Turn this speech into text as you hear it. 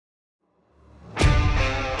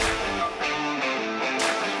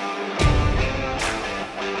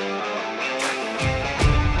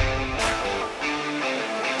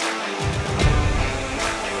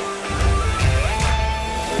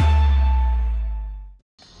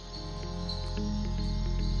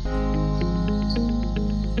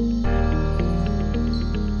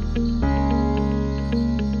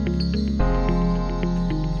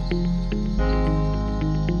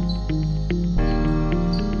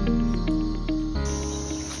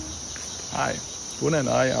Hi, Bun and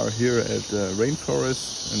I are here at the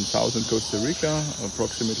rainforest in southern Costa Rica,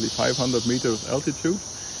 approximately 500 meters altitude,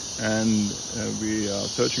 and we are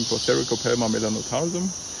searching for Sericopelma melanotarsum.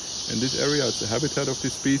 In this area it's the habitat of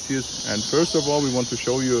this species, and first of all we want to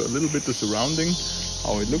show you a little bit the surrounding,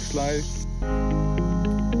 how it looks like.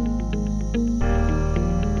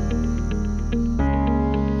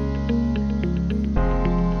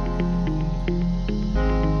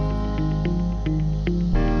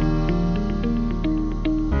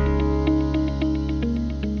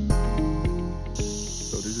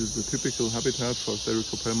 Typical habitat for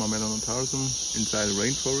Sericopelma melanotarsum inside a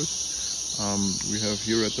rainforest. We have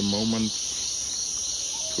here at the moment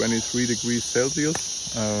 23 degrees Celsius.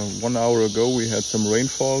 1 hour ago we had some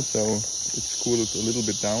rainfall, so it's cooled a little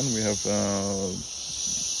bit down. We have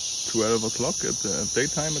 12 o'clock at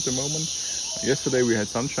daytime at the moment. Yesterday we had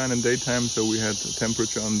sunshine in daytime, so we had a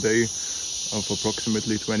temperature on day of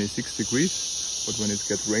approximately 26 degrees. But when it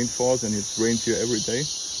gets rainfalls, and it rains here every day,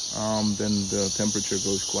 then the temperature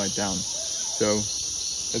goes quite down. So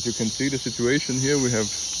as you can see the situation here, we have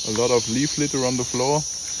a lot of leaf litter on the floor.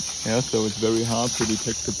 Yeah, so it's very hard to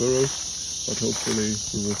detect the burrows, but hopefully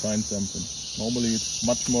we will find something. Normally it's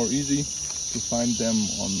much more easy to find them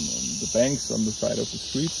on the banks on the side of the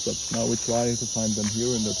streets, but now we try to find them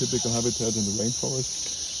here in the typical habitat in the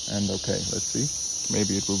rainforest. And okay, let's see,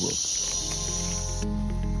 maybe it will work.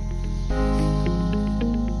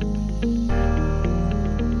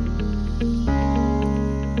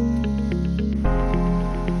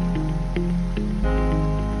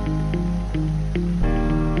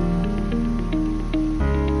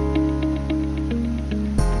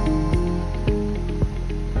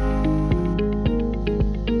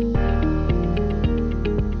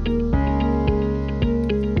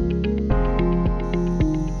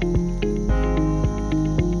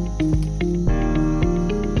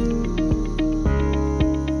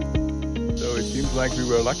 Like we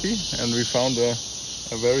were lucky, and we found a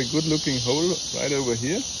very good looking hole right over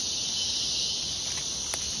here.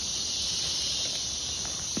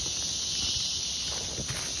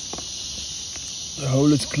 The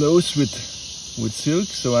hole is closed with silk,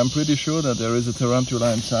 so I'm pretty sure that there is a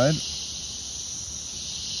tarantula inside,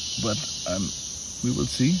 but we will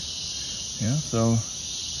see. Yeah, so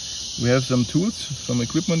we have some tools, some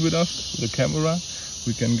equipment with us, with a camera.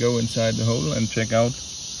 We can go inside the hole and check out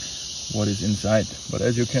what is inside. But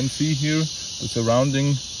as you can see here, the surrounding,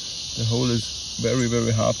 the hole is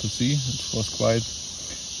very hard to see. It was quite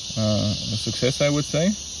a success, I would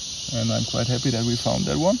say, and I'm quite happy that we found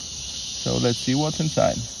that one. So let's see what's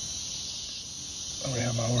inside. We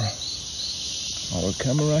have our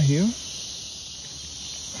camera here,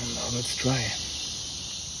 and now let's try.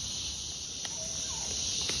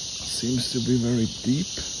 Seems to be very deep.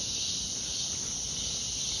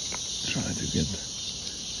 Try to get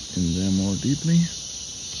in there more deeply.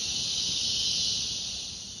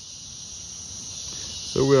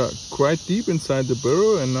 So we are quite deep inside the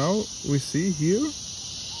burrow, and now we see here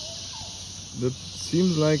that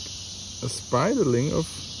seems like a spiderling of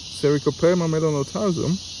Sericopelma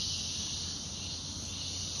melanotarsum.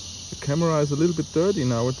 The camera is a little bit dirty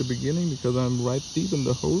now at the beginning because I'm right deep in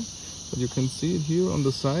the hole, but you can see it here on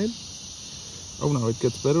the side. Oh, now it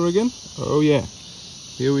gets better again. Oh yeah,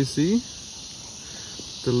 here we see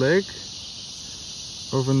the leg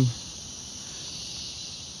of a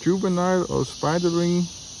juvenile or spiderling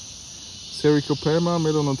Sericopelma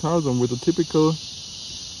melanotarsum with a typical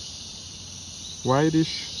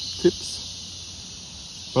whitish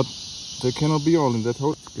tips, but they cannot be all in that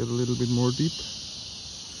hole. Get a little bit more deep.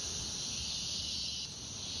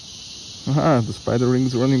 Aha, the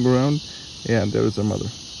spiderlings running around. Yeah, and there is a mother.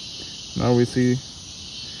 Now we see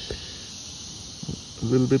a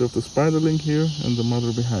little bit of the spiderling here and the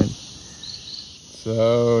mother behind.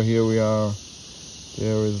 So here we are.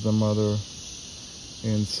 There is the mother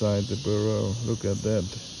inside the burrow. Look at that.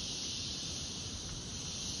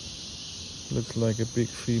 Looks like a big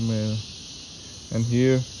female. And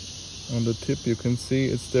here on the tip you can see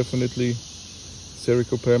it's definitely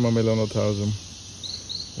Sericopelma melanotarsum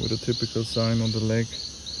with a typical sign on the leg,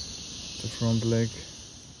 the front leg.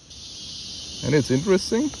 And it's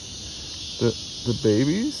interesting. The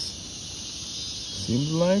babies,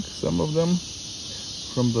 seems like some of them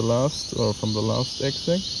from the last egg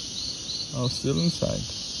sac are still inside.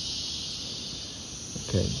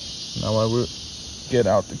 Okay, now I will get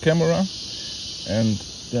out the camera and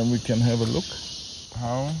then we can have a look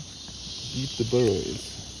how deep the burrow is.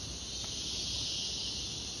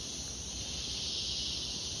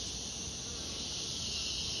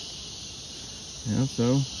 Yeah,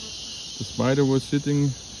 so the spider was sitting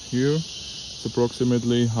here It's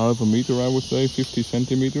approximately half a meter, I would say, 50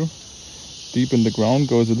 centimeter. Deep in the ground,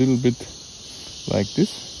 goes a little bit like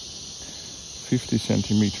this, 50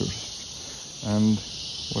 centimeters. And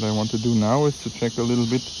what I want to do now is to check a little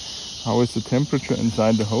bit how is the temperature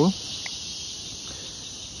inside the hole.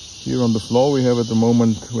 Here on the floor we have at the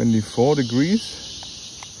moment 24 degrees.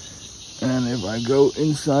 And if I go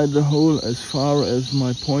inside the hole as far as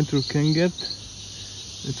my pointer can get,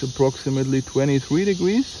 it's approximately 23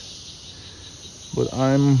 degrees. But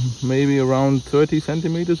I'm maybe around 30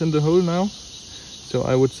 centimeters in the hole now. So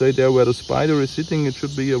I would say there where the spider is sitting, it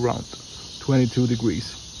should be around 22 degrees.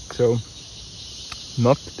 So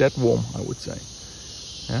not that warm, I would say.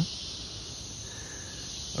 Yeah.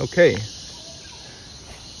 Okay.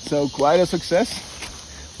 So quite a success.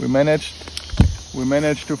 We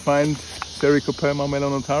managed to find Sericopelma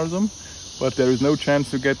melanotarsum, but there is no chance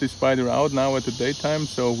to get this spider out now at the daytime,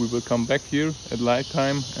 so we will come back here at light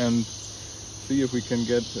time and see if we can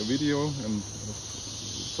get a video and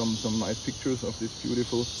some nice pictures of this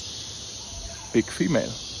beautiful big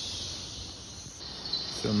female.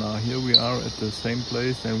 So now here we are at the same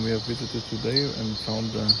place and we have visited today and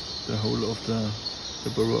found the hole of the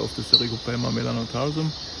burrow of the Sericopelma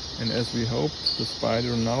melanotarsum. And as we hoped, the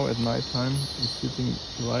spider now at night time is sitting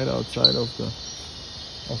right outside of the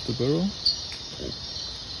burrow.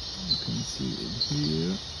 You can see it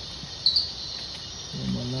here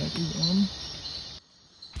when my light is on.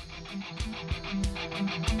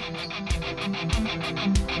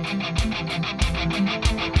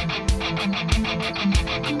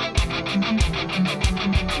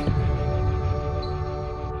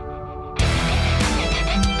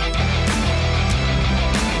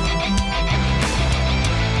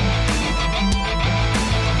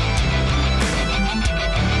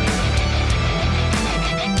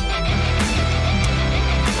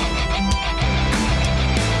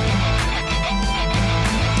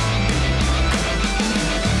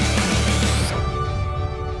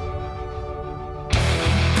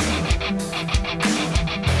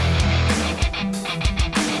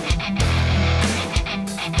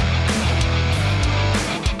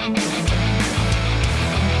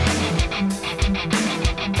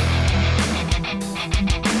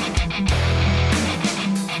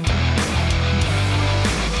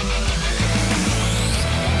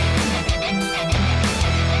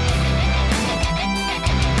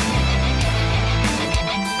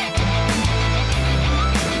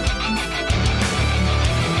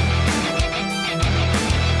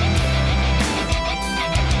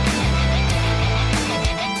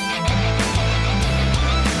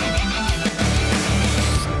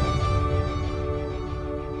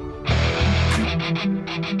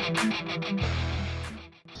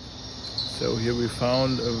 So here we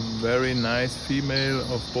found a very nice female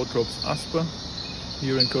of Botrops asper.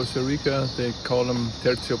 Here in Costa Rica they call them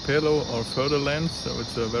terciopelo or furtherlands, so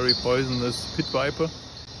it's a very poisonous pit viper.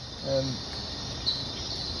 And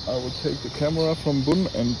I will take the camera from Bun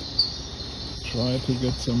and try to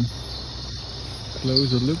get some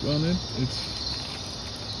closer look on it. It's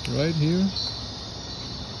right here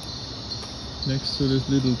next to this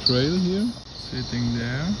little trail here, sitting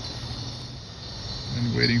there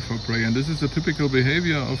and waiting for prey. And this is a typical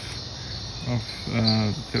behavior of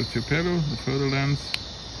terciopelo, the furtherlands,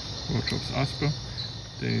 Botrops asper.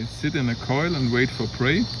 They sit in a coil and wait for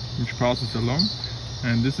prey, which passes along.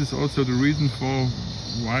 And this is also the reason for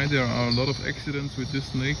why there are a lot of accidents with this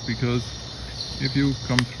snake, because if you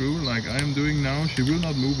come through like I am doing now, she will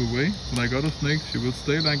not move away like other snakes. She will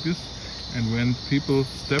stay like this, and when people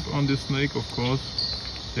step on this snake, of course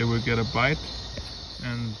they will get a bite,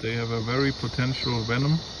 and they have a very potential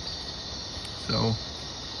venom, so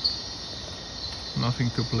nothing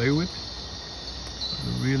to play with. A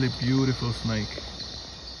really beautiful snake.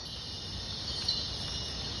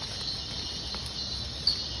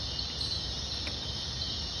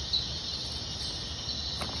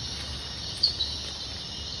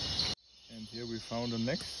 And here we found the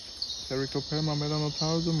next Sericopelma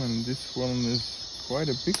melanotarsum, and this one is quite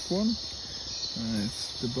a big one.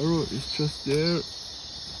 The burrow is just there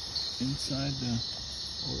inside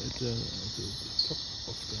or at the top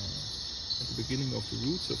of at the beginning of the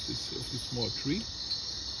roots of this small tree.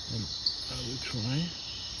 And I will try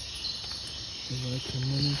if I can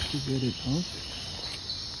manage to get it out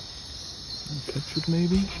and catch it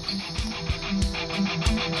maybe.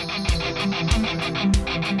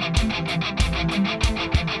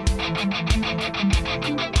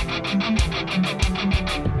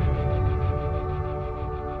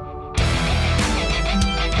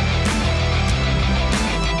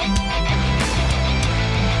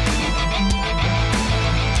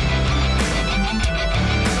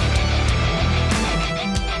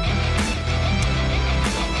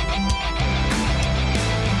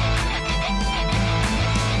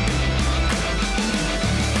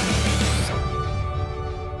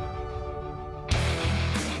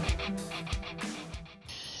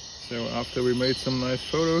 So after we made some nice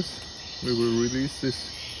photos, we will release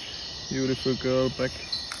this beautiful girl back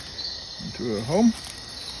into her home,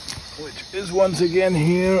 which is once again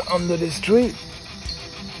here under this tree.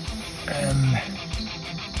 And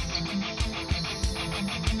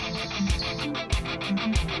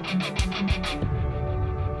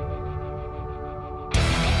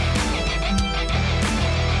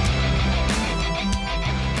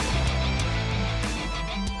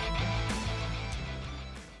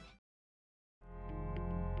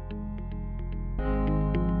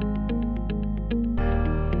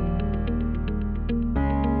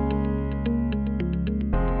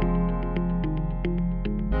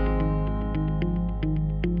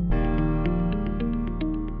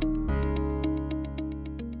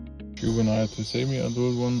juvenile to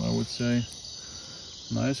semi-adult one, I would say.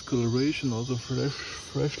 Nice coloration, also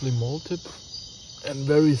freshly molted and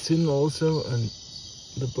very thin also, and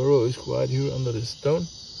the burrow is quite here under the stone,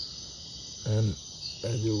 and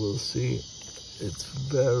as you will see, it's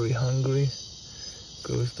very hungry.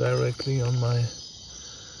 Goes directly on my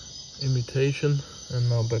imitation, and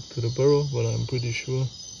now back to the burrow, but I'm pretty sure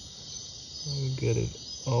I will get it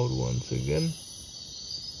out once again.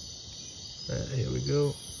 Here we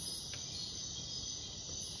go.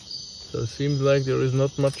 So it seems like there is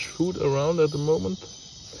not much food around at the moment.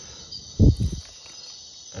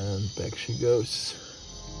 And back she goes.